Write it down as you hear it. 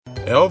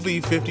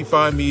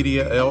LV55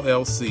 Media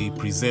LLC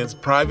presents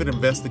Private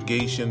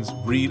Investigations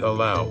Read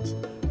Alouds,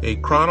 a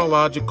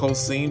chronological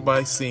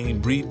scene-by-scene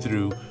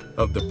read-through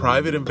of the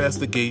Private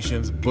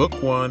Investigations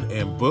Book 1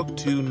 and Book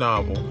 2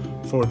 novel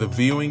for the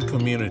viewing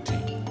community.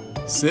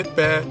 Sit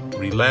back,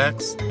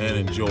 relax, and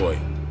enjoy.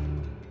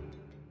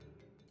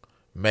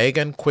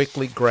 Megan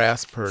quickly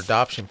grasps her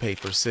adoption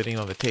papers sitting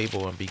on the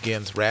table and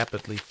begins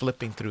rapidly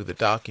flipping through the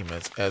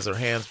documents as her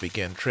hands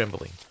begin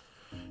trembling.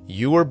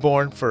 You were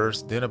born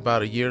first, then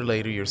about a year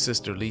later your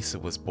sister Lisa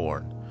was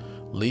born.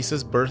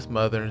 Lisa's birth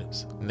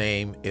mother's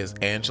name is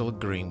Angela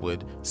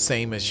Greenwood,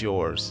 same as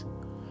yours.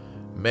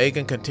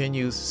 Megan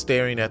continues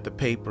staring at the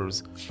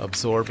papers,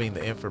 absorbing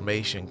the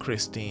information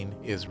Christine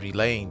is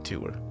relaying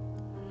to her.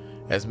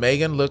 As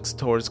Megan looks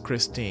towards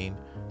Christine,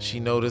 she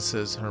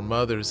notices her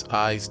mother's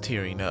eyes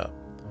tearing up.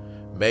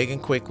 Megan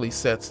quickly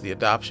sets the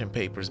adoption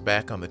papers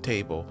back on the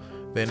table,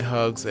 then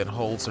hugs and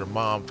holds her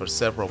mom for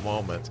several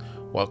moments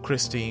while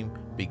Christine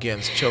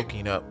begins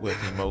choking up with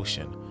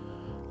emotion.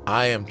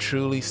 I am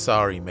truly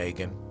sorry,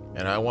 Megan,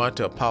 and I want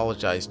to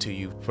apologize to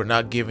you for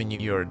not giving you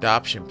your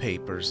adoption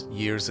papers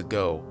years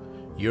ago.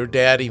 Your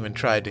dad even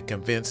tried to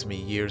convince me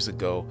years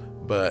ago,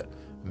 but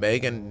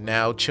Megan,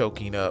 now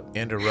choking up,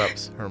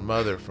 interrupts her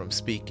mother from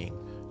speaking.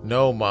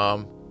 No,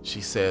 Mom,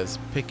 she says,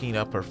 picking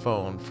up her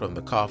phone from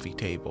the coffee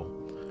table.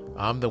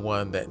 I'm the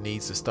one that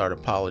needs to start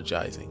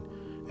apologizing.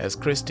 As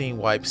Christine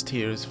wipes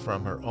tears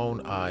from her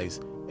own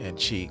eyes and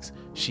cheeks,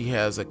 she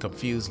has a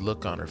confused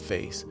look on her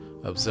face,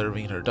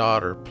 observing her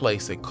daughter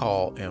place a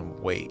call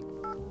and wait.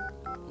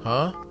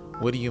 Huh?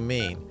 What do you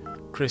mean?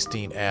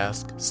 Christine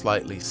asks,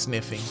 slightly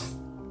sniffing.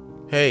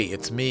 Hey,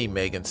 it's me,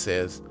 Megan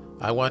says.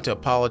 I want to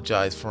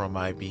apologize for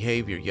my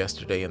behavior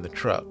yesterday in the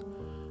truck.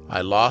 I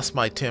lost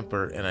my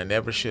temper and I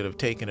never should have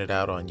taken it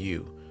out on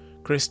you.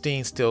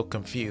 Christine, still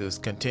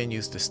confused,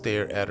 continues to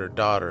stare at her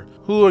daughter.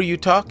 Who are you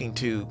talking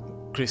to?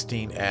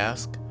 Christine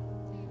asks.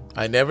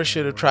 I never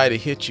should have tried to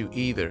hit you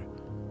either.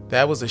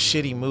 That was a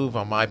shitty move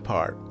on my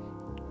part.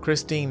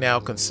 Christine, now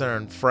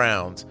concerned,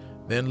 frowns,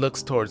 then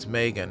looks towards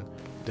Megan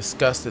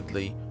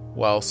disgustedly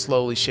while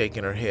slowly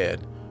shaking her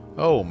head.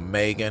 Oh,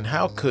 Megan,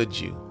 how could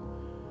you?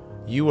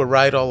 You were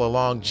right all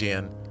along,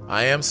 Jen.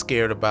 I am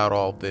scared about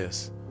all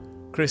this.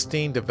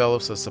 Christine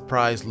develops a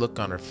surprised look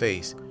on her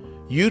face.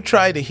 You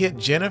tried to hit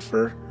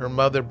Jennifer? Her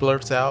mother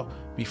blurts out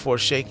before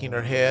shaking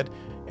her head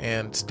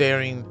and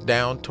staring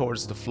down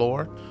towards the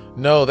floor.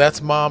 No,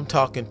 that's Mom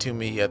talking to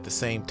me at the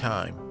same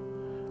time.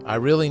 I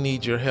really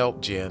need your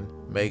help, Jen,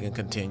 Megan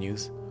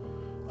continues.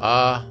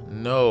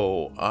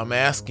 No, I'm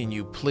asking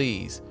you,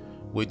 please.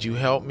 Would you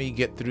help me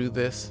get through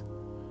this?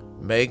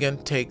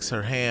 Megan takes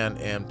her hand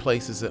and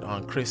places it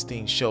on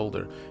Christine's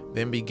shoulder,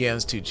 then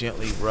begins to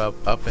gently rub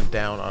up and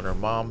down on her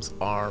mom's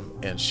arm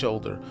and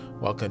shoulder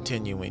while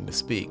continuing to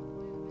speak.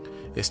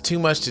 It's too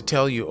much to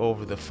tell you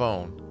over the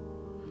phone.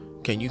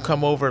 Can you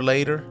come over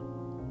later?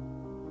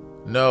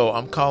 No,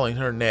 I'm calling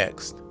her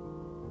next.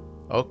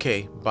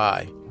 Okay,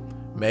 bye.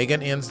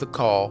 Megan ends the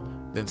call,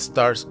 then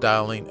starts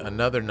dialing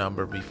another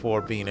number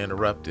before being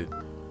interrupted.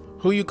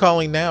 Who you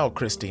calling now?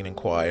 Christine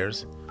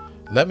inquires.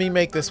 Let me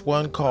make this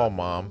one call,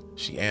 Mom,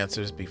 she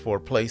answers before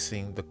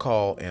placing the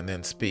call and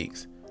then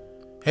speaks.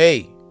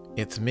 Hey,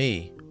 it's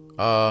me.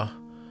 I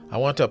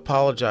want to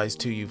apologize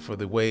to you for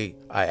the way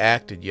I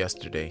acted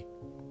yesterday.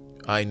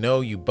 I know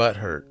you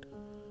butthurt.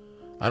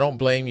 I don't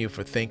blame you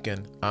for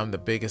thinking I'm the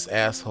biggest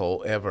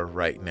asshole ever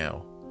right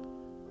now.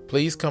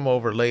 Please come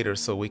over later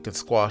so we can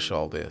squash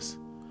all this.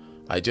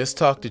 I just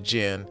talked to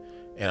Jen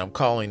and I'm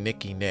calling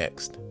Nikki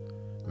next.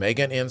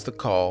 Megan ends the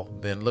call,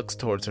 then looks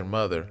towards her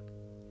mother.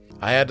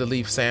 I had to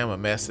leave Sam a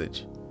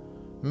message.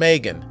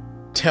 Megan,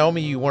 tell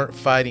me you weren't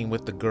fighting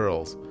with the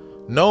girls.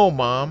 No,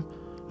 Mom.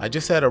 I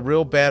just had a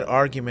real bad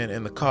argument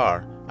in the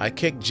car. I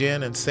kicked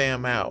Jen and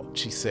Sam out,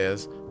 she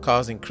says,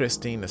 causing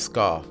Christine to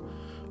scoff.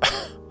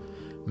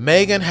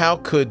 Megan, how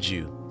could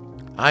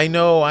you? I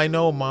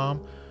know,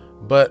 Mom.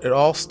 But it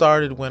all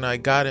started when I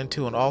got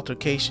into an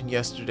altercation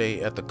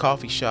yesterday at the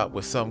coffee shop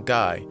with some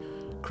guy.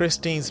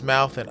 Christine's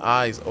mouth and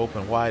eyes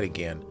open wide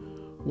again.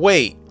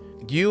 Wait,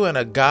 you and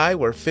a guy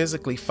were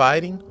physically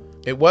fighting?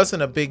 It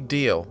wasn't a big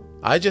deal.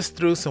 I just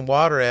threw some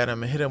water at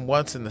him and hit him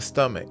once in the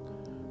stomach.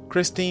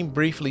 Christine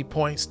briefly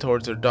points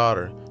towards her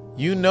daughter.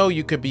 You know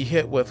you could be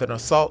hit with an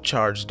assault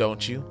charge,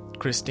 don't you?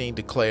 Christine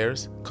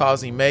declares,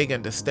 causing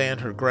Megan to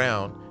stand her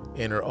ground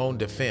in her own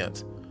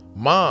defense.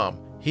 Mom,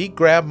 he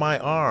grabbed my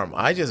arm.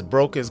 I just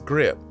broke his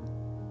grip.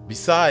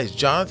 Besides,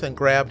 Jonathan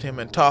grabbed him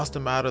and tossed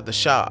him out of the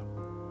shop.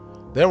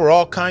 There were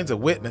all kinds of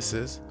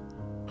witnesses.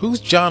 Who's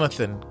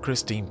Jonathan?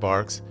 Christine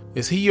barks.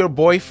 Is he your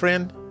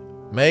boyfriend?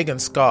 Megan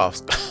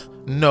scoffs.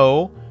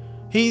 No,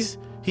 he's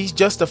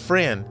just a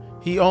friend.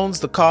 He owns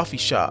the coffee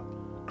shop.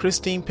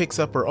 Christine picks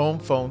up her own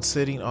phone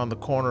sitting on the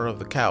corner of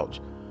the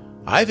couch.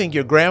 I think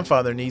your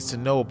grandfather needs to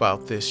know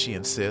about this, she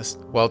insists,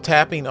 while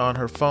tapping on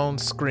her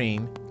phone's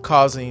screen,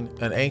 causing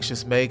an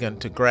anxious Megan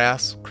to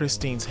grasp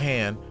Christine's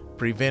hand,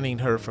 preventing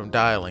her from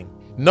dialing.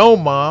 No,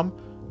 Mom,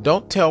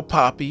 don't tell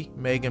Poppy,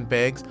 Megan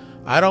begs.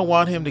 I don't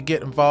want him to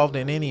get involved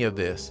in any of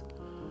this.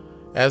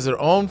 As her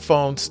own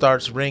phone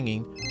starts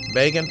ringing,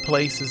 Megan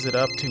places it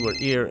up to her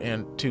ear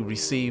and to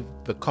receive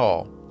the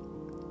call.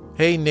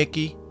 "Hey,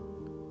 Nikki,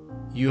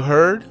 you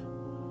heard?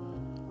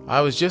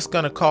 I was just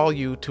gonna call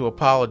you to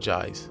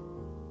apologize."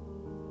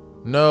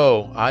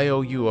 "No, I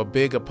owe you a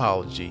big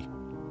apology."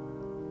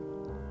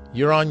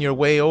 "You're on your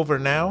way over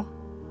now?"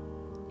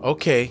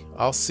 "Okay,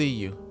 I'll see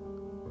you."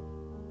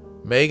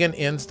 Megan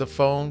ends the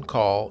phone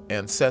call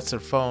and sets her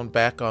phone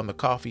back on the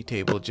coffee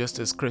table just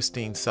as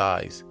Christine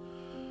sighs.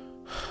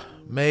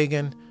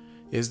 "Megan,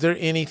 is there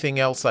anything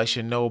else I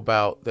should know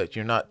about that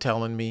you're not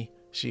telling me?"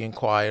 she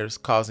inquires,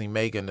 causing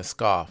Megan to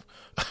scoff.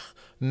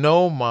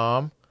 "No,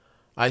 Mom,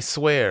 I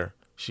swear,"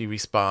 she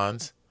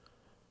responds.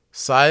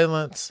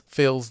 Silence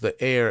fills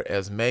the air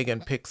as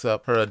Megan picks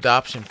up her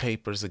adoption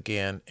papers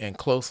again and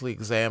closely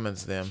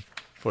examines them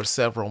for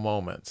several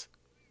moments.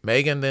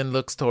 Megan then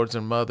looks towards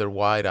her mother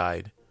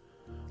wide-eyed.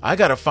 "I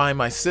gotta find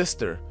my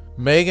sister."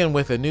 Megan,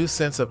 with a new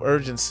sense of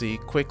urgency,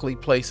 quickly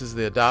places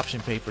the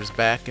adoption papers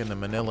back in the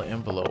manila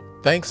envelope.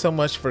 "Thanks so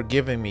much for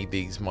giving me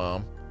these,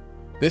 Mom.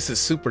 This is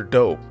super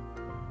dope."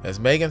 As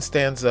Megan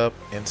stands up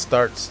and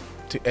starts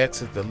to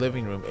exit the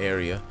living room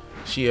area,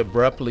 she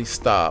abruptly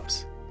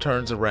stops,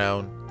 turns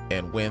around,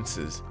 and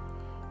winces.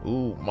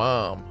 "Ooh,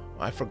 Mom,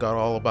 I forgot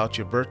all about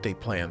your birthday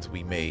plans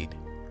we made."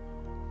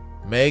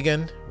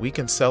 "Megan, we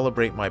can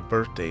celebrate my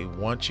birthday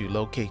once you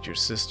locate your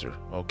sister,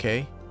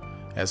 okay?"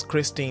 As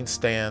Christine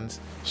stands,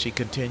 she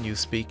continues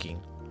speaking.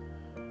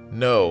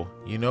 "No,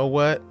 you know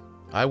what?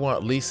 I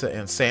want Lisa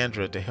and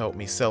Sandra to help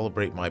me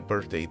celebrate my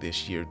birthday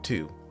this year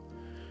too."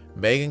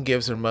 Megan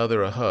gives her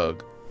mother a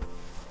hug.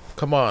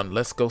 "Come on,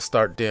 let's go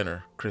start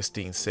dinner,"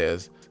 Christine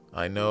says.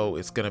 "I know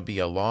it's going to be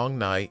a long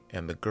night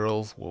and the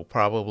girls will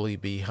probably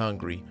be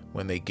hungry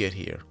when they get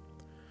here."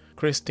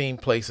 Christine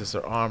places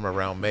her arm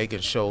around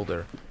Megan's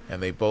shoulder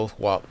and they both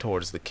walk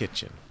towards the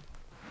kitchen.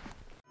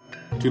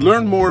 To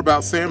learn more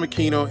about Sam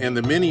Aquino and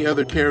the many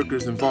other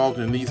characters involved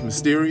in these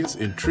mysterious,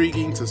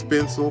 intriguing,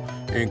 suspenseful,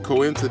 and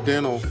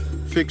coincidental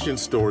fiction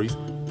stories,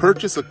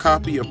 purchase a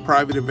copy of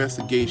Private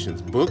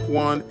Investigations, Book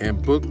 1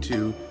 and Book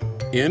 2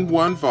 in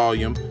one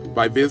volume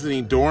by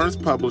visiting Dorrance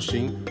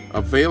Publishing,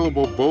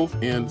 available both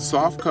in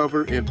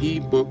softcover and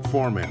ebook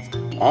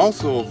formats.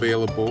 Also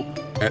available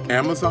at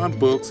Amazon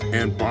Books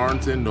and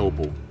Barnes &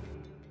 Noble.